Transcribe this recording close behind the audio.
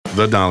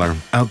The dollar,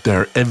 out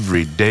there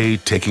every day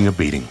taking a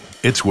beating.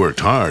 It's worked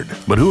hard,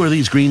 but who are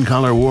these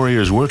green-collar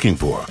warriors working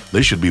for?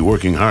 They should be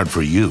working hard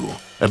for you.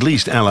 At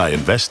least Ally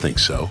Invest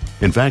thinks so.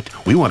 In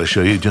fact, we want to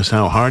show you just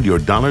how hard your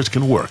dollars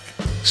can work.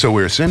 So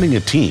we're sending a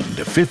team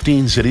to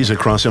 15 cities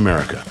across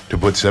America to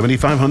put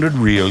 7,500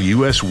 real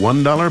US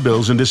 $1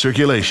 bills into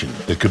circulation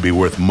that could be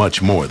worth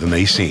much more than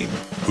they seem.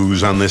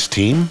 Who's on this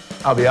team?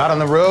 I'll be out on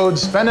the road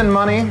spending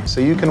money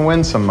so you can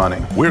win some money.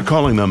 We're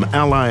calling them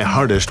Ally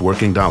Hardest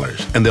Working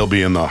Dollars, and they'll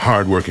be in the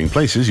hard-working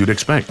places you'd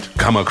expect.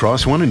 Come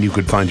across one and you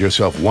could find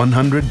yourself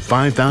 $100,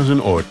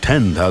 $5,000, or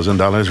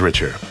 $10,000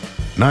 richer.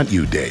 Not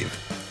you, Dave.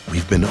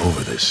 We've been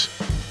over this.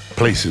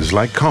 Places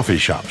like coffee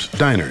shops,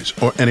 diners,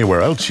 or anywhere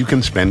else you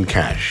can spend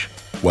cash.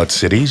 What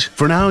cities?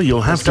 For now,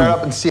 you'll have Start to...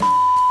 up and see.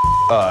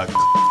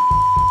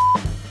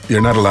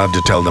 You're not allowed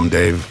to tell them,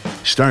 Dave.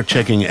 Start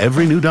checking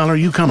every new dollar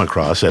you come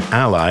across at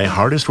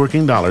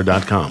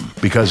AllyHardestWorkingDollar.com.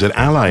 Because at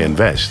Ally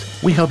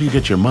Invest, we help you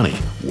get your money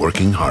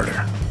working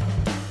harder.